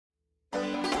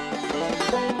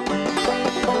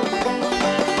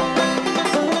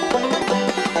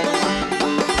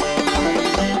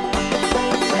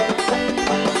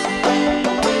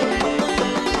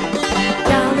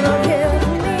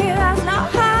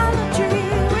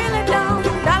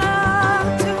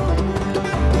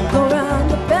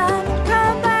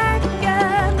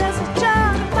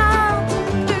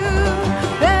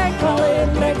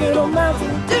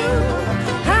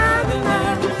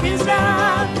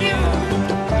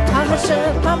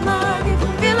my mug if you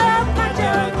fill up my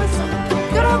jug with some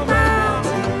good old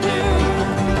Mountain Dew.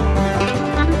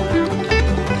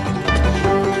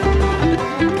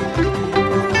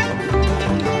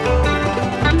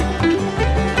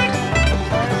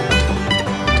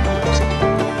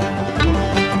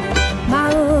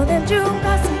 My old Aunt June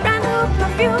got some brand new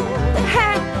perfume that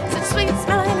had such sweet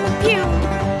smelling perfume.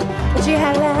 But she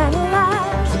had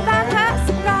analyzed about her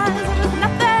surprise. It was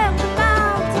nothing but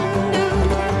Mountain Dew.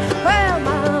 Well,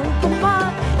 my Uncle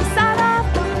Mark, he sawed off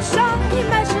the short. He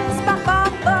measures by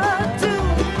 4'2".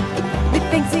 He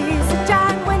thinks he's a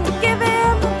giant when you give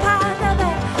him a pie. Now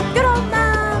that good old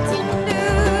Mountain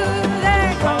Dew, they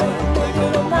call it the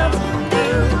good old Mountain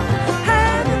Dew.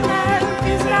 And the life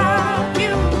is like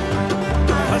you.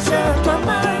 I shut my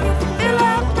mind if you fill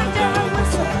up my jug with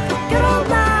some good old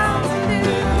Mountain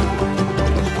Dew.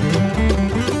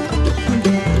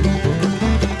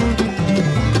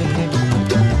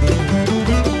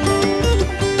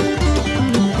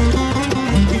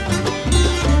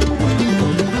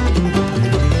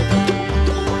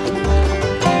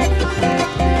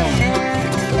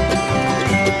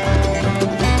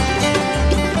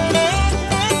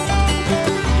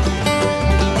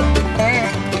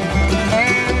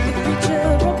 The preacher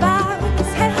rode by with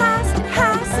his head high, stood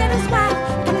high, said his wife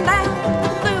come down the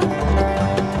flue.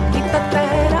 He thought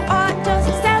that I ought just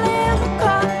to sell him a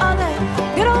quart of that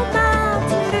good old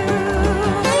Mountain Dew.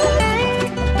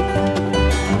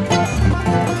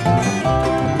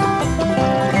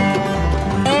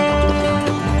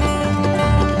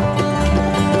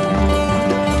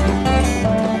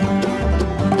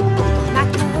 My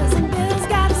cousin Bill's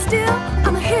got a still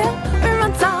on the hill where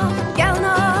runs off a gallon or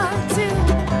two.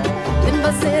 Then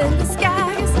buzz in the sky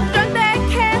is a drug they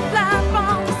can't fly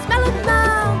from the smell of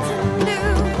Mountain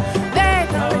Dew. They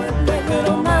call it the good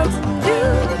old Mountain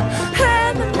Dew.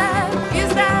 And the life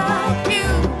is like you.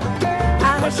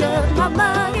 I shut my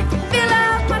mug if you fill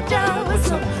up my jug with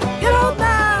some good old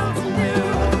Mountain Dew.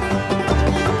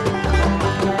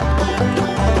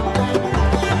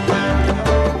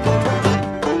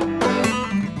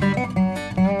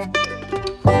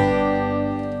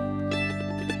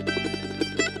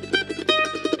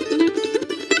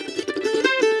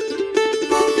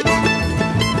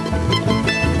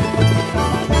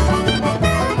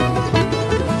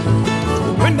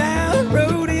 Went down the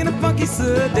road in a funky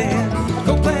sedan.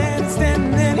 Copeland ain't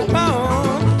standing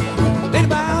anymore. Laid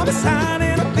by my side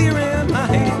and a beer in my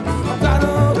hand. Got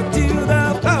over to the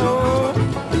floor.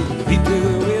 We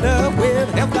blew it up with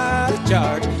a hellfire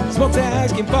charge. Smoke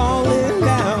tags came falling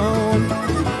down.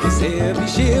 This heavy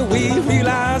shit we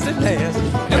realized at last.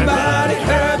 Everybody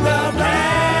heard the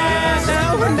blast.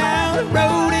 Now we're down the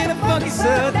road in a funky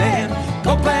sedan.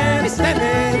 Copeland ain't standing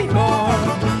anymore.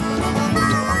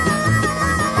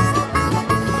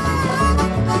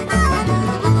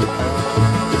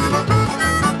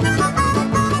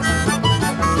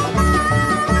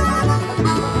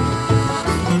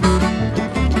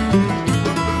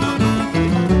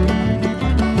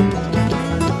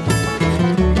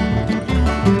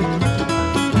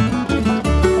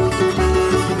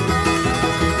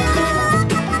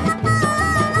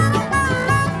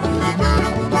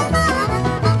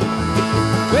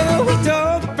 Well, we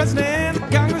told the president, the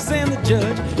Congress, and the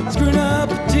judge, screwing up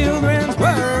the children's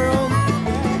world.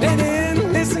 They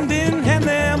didn't listen, didn't hand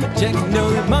them a check. You know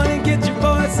that money gets your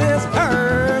voices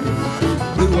heard.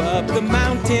 Blew up the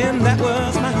mountain, that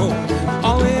was my home,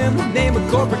 all in the name of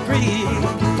corporate greed.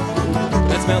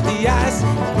 Let's melt the ice,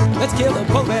 let's kill the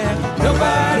polar bear.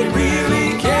 Nobody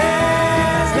really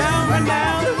cares. Now run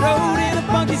down the road in a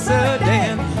funky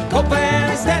sedan.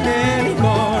 Copeland ain't standing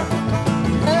anymore.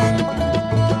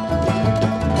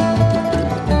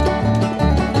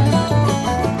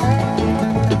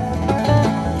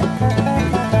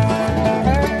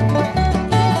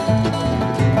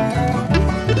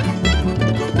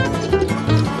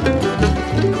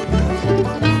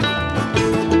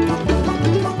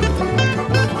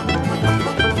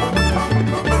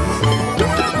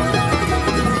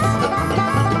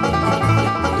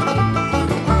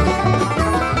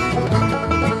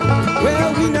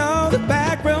 Well, we know the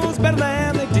back roads better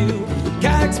than they do.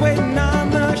 Kayaks waiting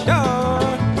on the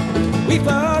shore. We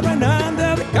float right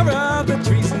under the cover of the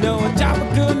trees. No chopper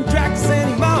couldn't track us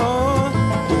anymore.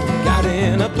 Got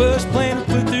in a bush plane and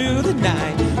flew through the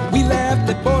night. We left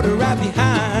the border right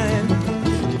behind.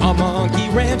 Our monkey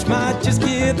ranch might just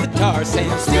get the tar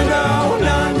sand. Still don't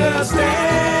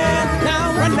understand.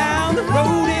 Now run down the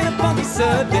road in a funky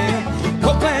sedan.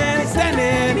 Copeland ain't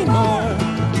standing anymore.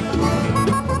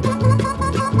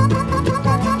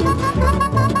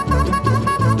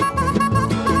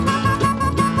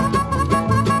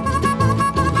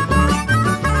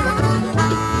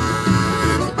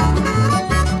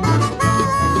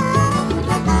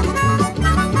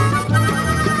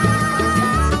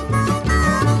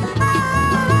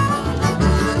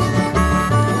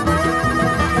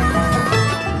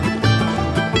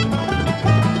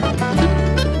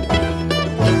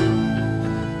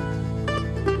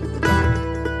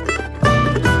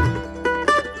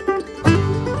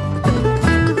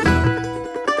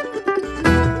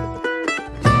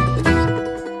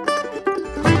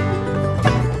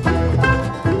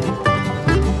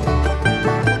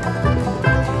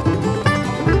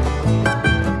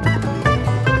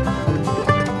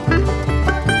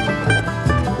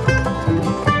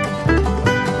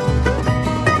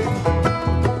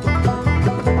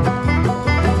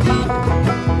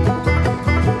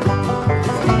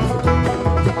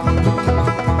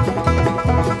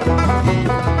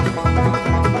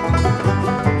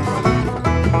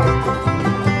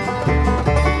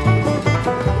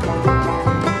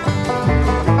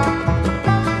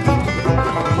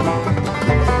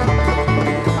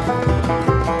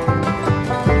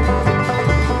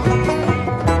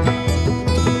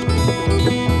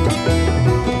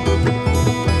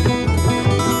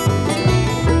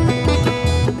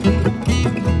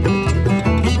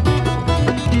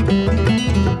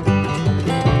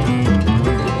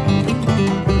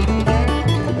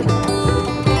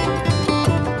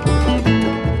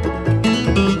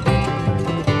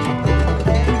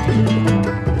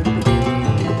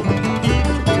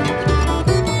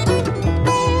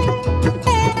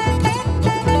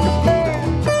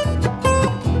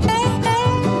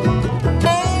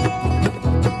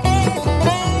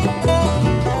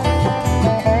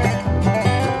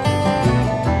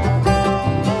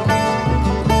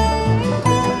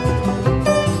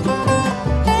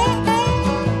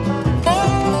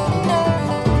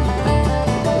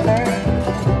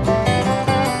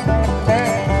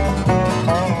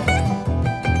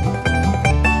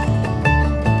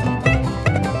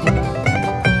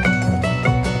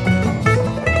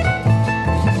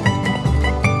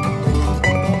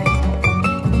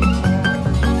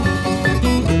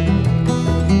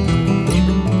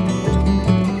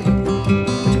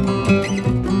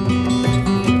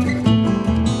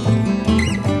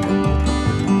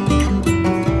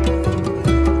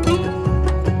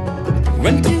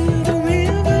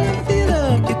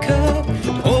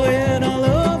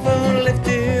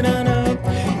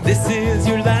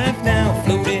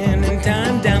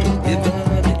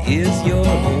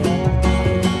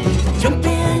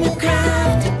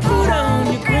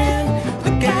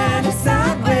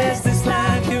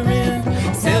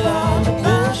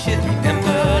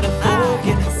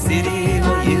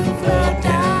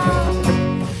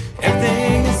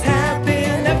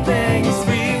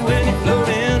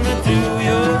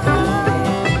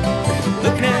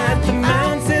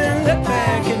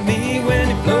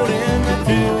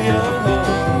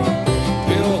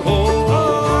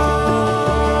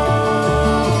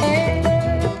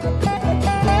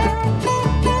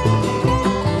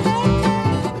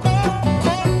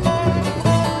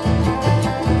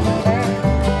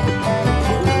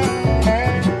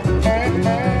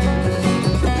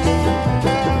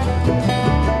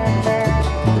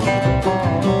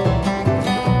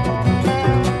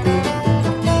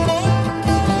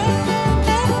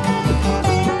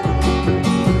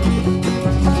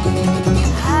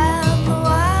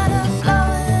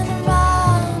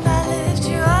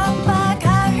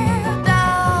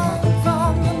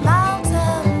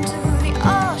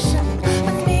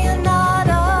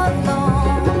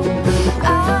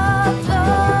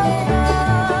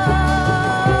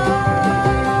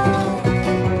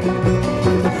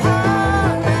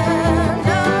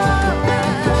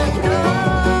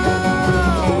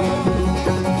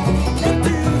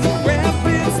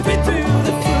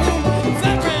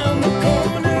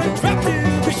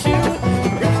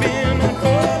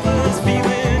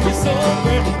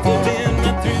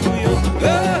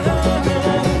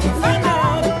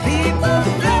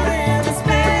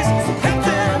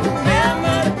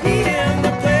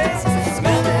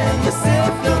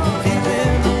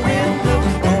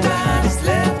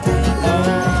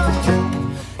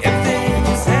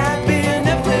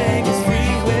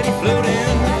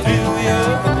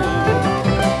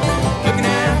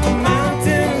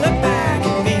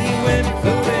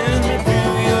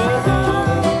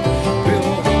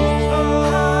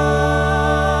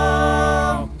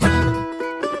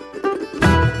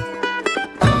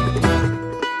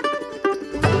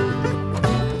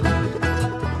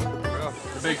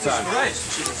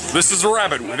 This is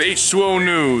Rabbit with H2O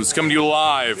News, coming to you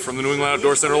live from the New England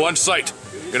Outdoor Center lunch site.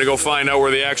 Gonna go find out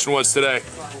where the action was today.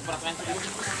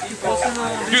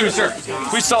 Excuse me, sir.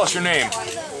 Please tell us your name.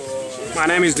 My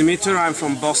name is Dimitri. I'm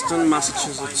from Boston,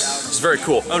 Massachusetts. It's very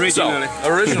cool. Originally.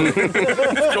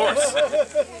 Of course.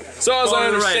 So as I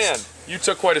understand, you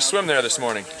took quite a swim there this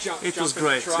morning. It was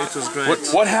great. It was great.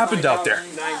 What happened out there?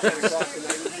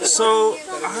 So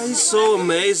I saw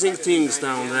amazing things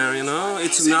down there. You know,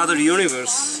 it's another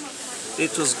universe.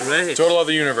 It was great. Total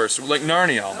other universe, like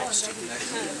Narnia almost.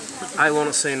 I want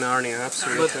to say Narnia,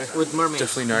 absolutely. With mermaids.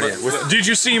 Definitely Narnia. Did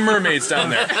you see mermaids down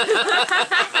there?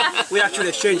 We actually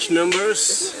exchanged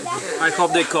numbers. I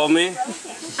hope they call me.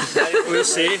 We'll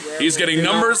see. He's getting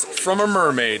numbers from a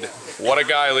mermaid. What a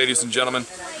guy, ladies and gentlemen.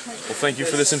 Well, thank you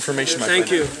for this information, my friend.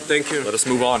 Thank you. Thank you. Let us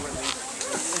move on.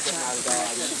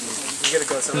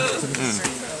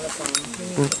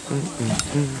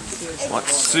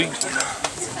 Let's see.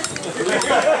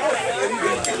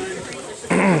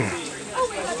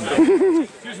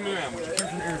 Excuse me, ma'am. Would you care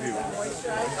for an interview?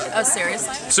 Oh,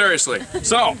 seriously? Seriously.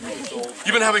 So,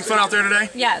 you've been having fun out there today?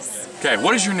 Yes. Okay,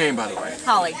 what is your name, by the way?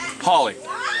 Holly. Holly.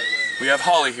 We have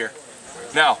Holly here.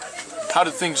 Now, how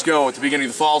did things go at the beginning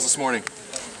of the falls this morning?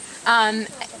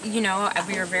 You know,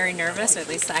 we were very nervous, or at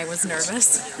least I was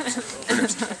nervous.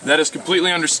 That is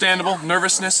completely understandable.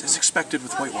 Nervousness is expected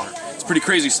with whitewater. It's pretty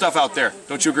crazy stuff out there.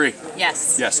 Don't you agree?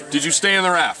 Yes. Yes. Did you stay in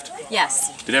the raft? Yes.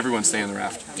 Did everyone stay in the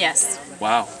raft? Yes.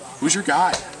 Wow. Who's your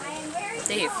guide?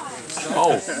 Dave.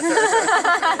 Oh.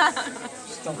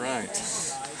 Right.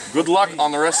 Good luck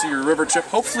on the rest of your river trip.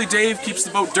 Hopefully Dave keeps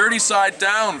the boat dirty side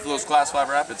down for those Class 5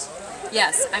 rapids.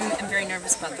 Yes, I'm very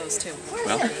nervous about those too.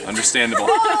 Well, understandable.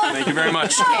 Thank you very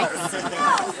much.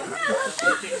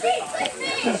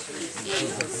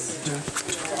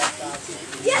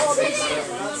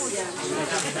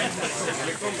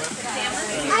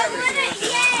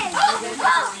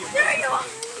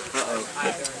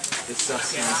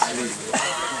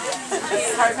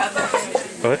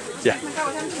 What? Yeah.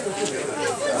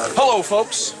 Hello,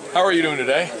 folks. How are you doing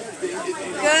today?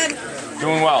 Good.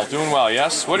 Doing well,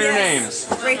 yes? What are your names?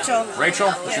 Rachel.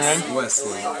 Rachel? What's your name?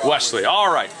 Wesley. Wesley.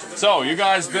 All right. So, you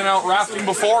guys been out rafting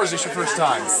before, or is this your first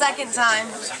time? Second time.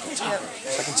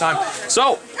 Second time.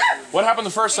 So, what happened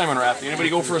the first time on rafting? Anybody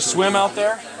go for a swim out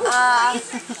there?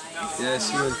 Yeah,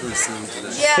 she went for a swim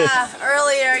today. Yeah,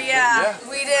 earlier, yeah.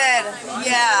 We did.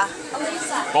 Yeah.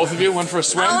 Both of you went for a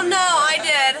swim? Oh no, I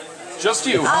did. Just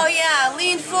you? Oh yeah,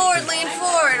 lean forward,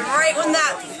 right when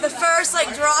the first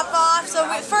drop off. So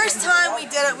first time we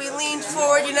did it, we leaned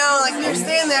forward, you know, like we were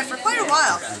standing there for quite a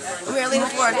while. And we were leaning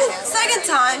forward. Second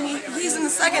time, he's in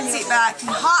the second seat back. He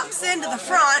hops into the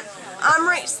front. I'm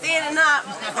right standing up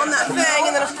on that thing,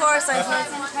 and then of course I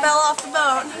fell off the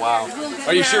boat. Wow.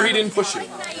 Are you sure he didn't push you?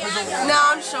 No,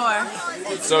 I'm sure.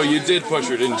 So you did push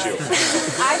her, didn't you?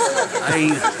 I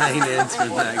ain't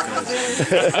answering that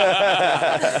question.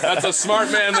 That's a smart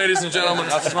man, ladies and gentlemen.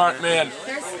 A smart man.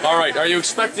 All right. Are you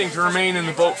expecting to remain in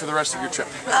the boat for the rest of your trip?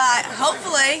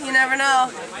 Hopefully. You never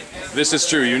know. This is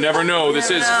true. You never know.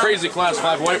 This is crazy Class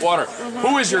 5 whitewater.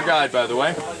 Who is your guide, by the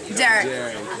way? Derek.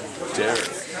 Derek.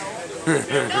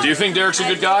 Do you think Derek's a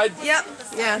good guide? Yep.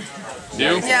 Yeah. Do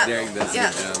you? Yeah. Derek does a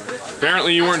good job.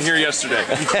 Apparently you weren't here yesterday.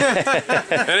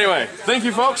 Anyway, thank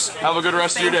you folks. Have a good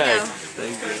rest of your day.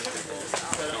 Thank you.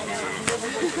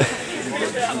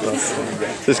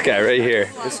 This guy right here.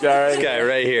 This guy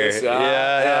right here. This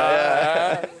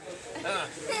guy.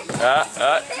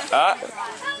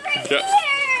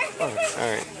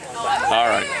 All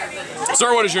right.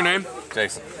 Sir, what is your name?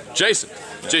 Jason. Jason.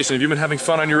 Jason, have you been having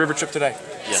fun on your river trip today?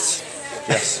 Yes.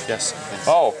 Yes.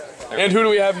 Oh, and who do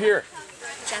we have here?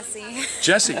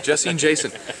 Jessie. Jesse and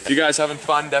Jason. You guys having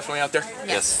fun definitely out there?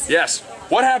 Yes. Yes.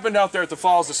 What happened out there at the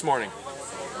falls this morning?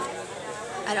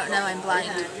 I don't know, I'm blind.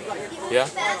 Yeah?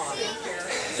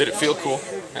 Did it feel cool?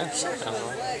 Yeah, sure.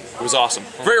 It was awesome.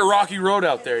 Very rocky road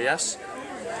out there, yes?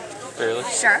 Fairly.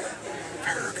 Sure.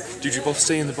 Did you both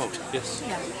stay in the boat? Yes.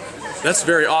 Yeah. That's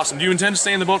very awesome. Do you intend to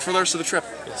stay in the boat for the rest of the trip?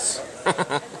 Yes.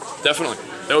 Definitely.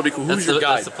 That would be cool. Who's your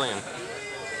guide? That's the plan.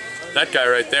 That guy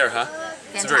right there, huh?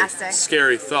 It's a very Fantastic.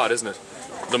 scary thought, isn't it?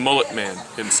 The mullet man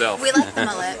himself. We like the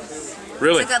mullet.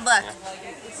 Really? It's a good look.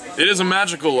 It is a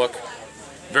magical look.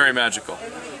 Very magical.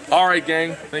 All right,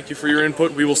 gang. Thank you for your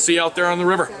input. We will see you out there on the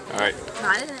river. All right.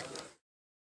 Not in it.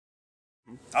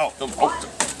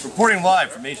 Reporting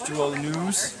live from H2O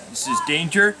News. This is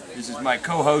Danger. This is my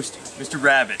co-host, Mr.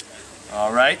 Rabbit.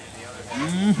 All right.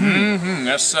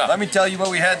 Yes, sir. Let me tell you what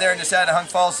we had there in the Sadahunk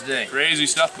Falls today. Crazy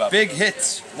stuff, Bob. Big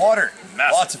hits. Water.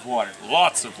 Massive. Lots of water.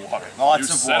 Lots of water. Lots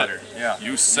You of said water. it. Yeah.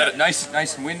 You said it.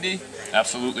 Nice and windy.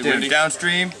 Absolutely Dude, windy.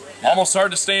 downstream. Almost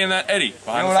hard to stay in that eddy You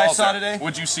behind know the what I falls saw there. today?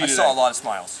 What'd you see I today? saw a lot of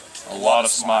smiles. A lot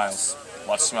of smiles.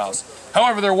 Lots of smiles.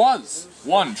 However, there was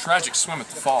one tragic swim at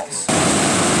the falls.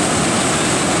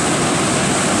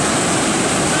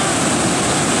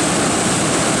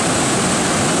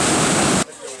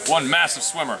 One massive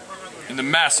swimmer in the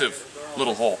massive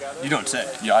little hole. You don't say.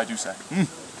 Yeah, I do say.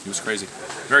 It was crazy.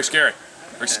 Very scary.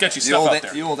 Very sketchy The stuff old, out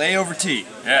there. the old A over T.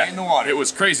 Yeah, In the water. it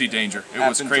was crazy danger. It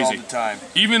Happens was crazy. all the time.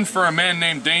 Even for a man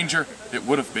named Danger, it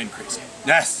would have been crazy.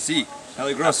 Yes, see.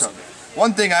 Peligroso.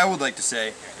 One thing I would like to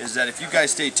say is that if you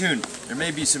guys stay tuned, there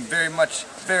may be some very much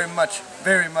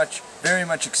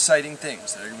exciting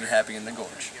things that are going to be happening in the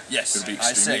gorge. Yes, It'll be I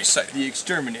extremely say, exciting. the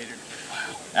Exterminator.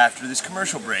 After this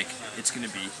commercial break, it's going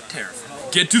to be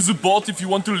terrifying. Get to the boat if you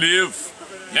want to live.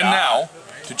 And now,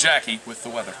 to Jackie with the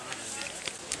weather.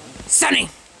 Sunny.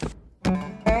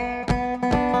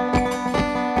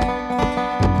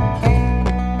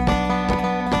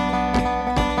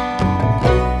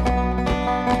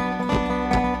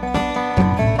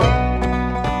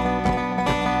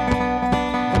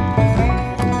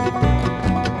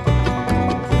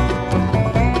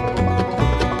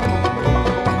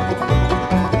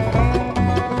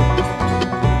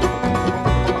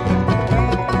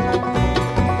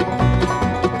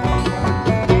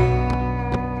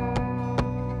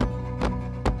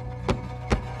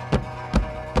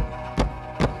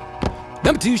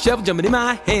 Number 2 shovel jumping in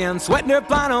my hand, sweating her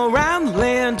flying around the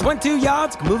land. 22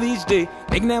 yards, can move each day,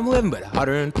 making them a living, but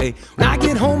harder than pay. When I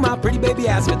get home, my pretty baby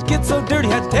asks me to get so dirty,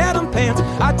 had to tear them pants.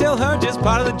 I tell her just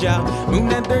part of the job, moving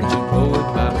that dirt and she roll it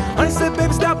by. Honey said,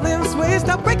 baby, stop living this way,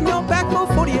 stop breaking your back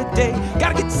for 40 a day.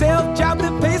 Gotta get yourself a job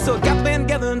that pays, so I got the band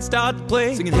together and start to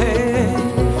play. Singing, hey,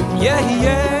 yeah,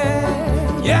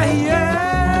 yeah, yeah,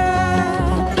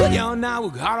 yeah. But y'all now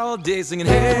work hard all day, singing,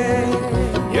 hey,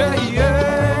 yeah,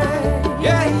 yeah.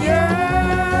 Yeah,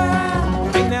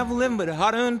 yeah. Ain't never living, but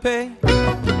harder than pay.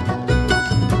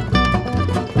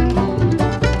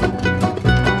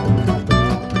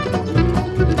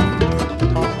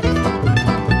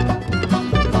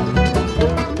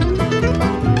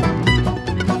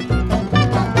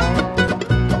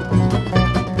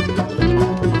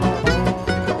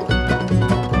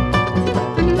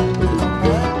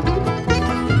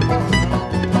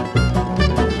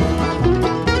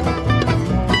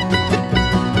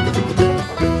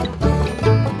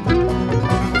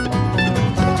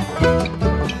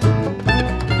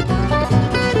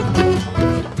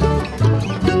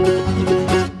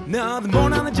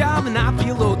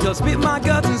 Spit my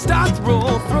guts and start to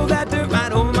roll. Throw that dirt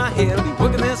right over my head. I'll be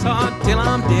working this hard till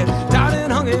I'm dead. Tired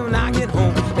and hungry when I get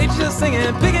home. Baby's just singing,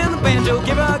 picking the banjo.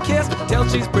 Give her a kiss, tell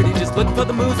she's pretty. Just looking for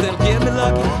the moves that'll get me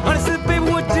lucky. Honey said, baby,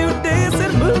 what you do today? I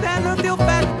said, move that nothing old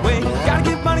fashioned way. Gotta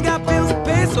get money, got bills to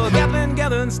pay, so I got them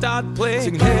together and start to play.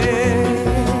 Singing, hey,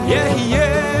 yeah,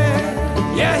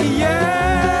 yeah, yeah,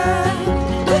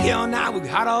 yeah. Look, y'all now, we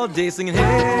hot all day singing, hey,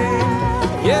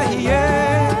 yeah,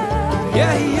 yeah,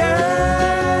 yeah, yeah.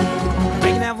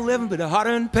 Have a living, but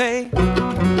harder than pay.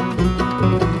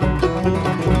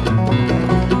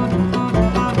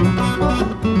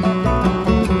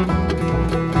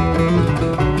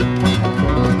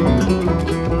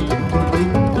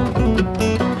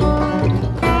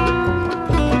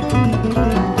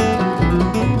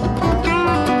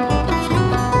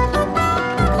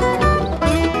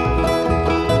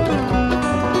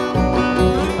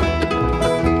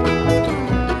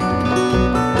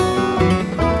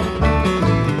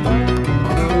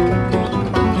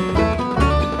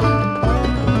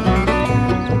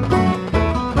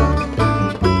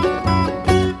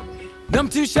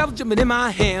 Shovel jumping in my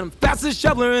hand, fastest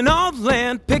shoveler in all the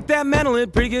land. Pick that mantle,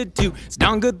 it pretty good too. It's a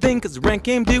darn good thing, cause the rent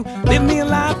came due. Living me a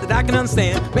life that I can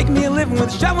understand, making me a living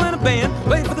with a shovel and a band.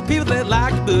 Waiting for the people that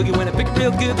like the boogie. When I pick it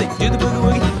real good, they can do the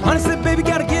boogie woogie. Honey said, baby,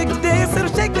 got a gig today. I said,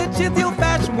 I'll shake that shit the old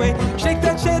fashioned way. Shake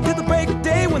that shit till the break of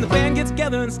day, when the band gets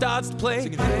together and starts to play.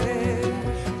 Singing, hey,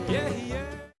 yeah, yeah.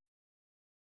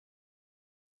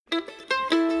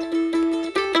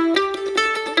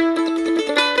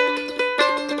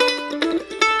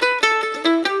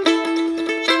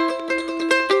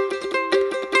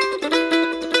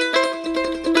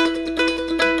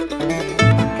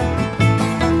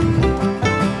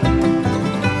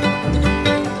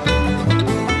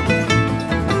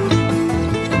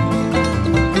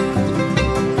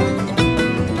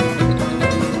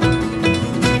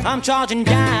 I'm charging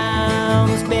down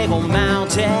this big old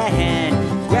mountain.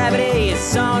 Gravity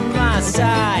is on my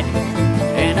side,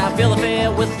 and I feel the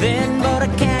fear within, but I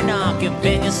cannot give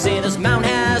in. You see, this mountain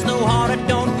has no heart. I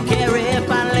don't care if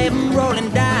I live rolling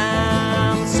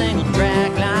down the single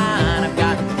track line. I've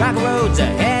got rock roads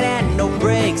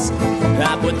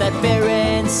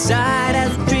inside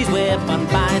as the trees whip on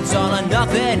by. It's all or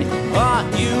nothing. Are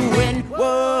you in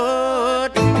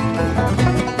what?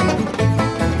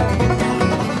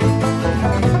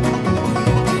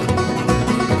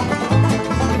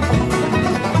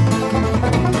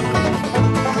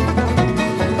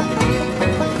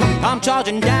 I'm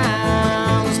charging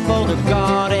down this Boulder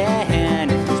Garden.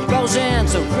 There's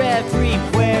roses are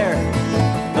everywhere,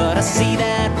 but I see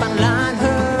that my line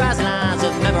horizon lines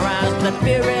have memorized that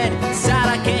fear inside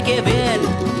I can't give in.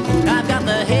 I've got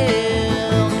the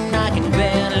hill and I can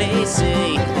barely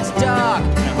see. It's dark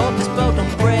and I hope this boat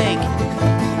don't break.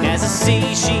 As I see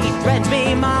she threatens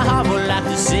me, my heart will have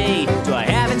to see. Do I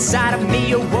have inside of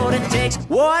me what it takes?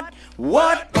 What?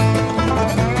 What?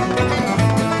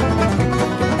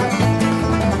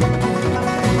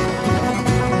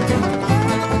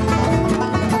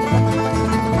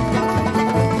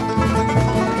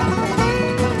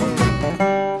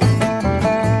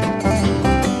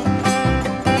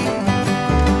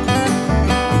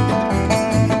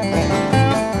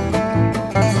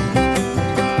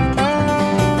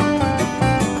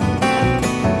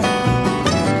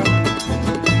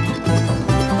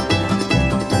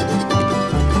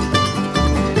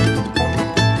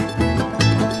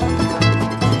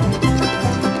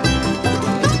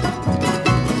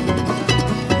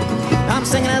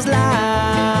 Singing as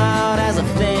loud as I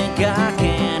think I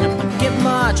can. If I get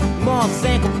much more,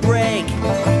 think I'll break.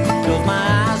 Close my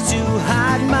eyes to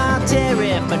hide my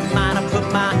terror, but mine I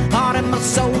put my heart and my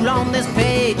soul on this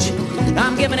page.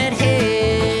 I'm giving it here.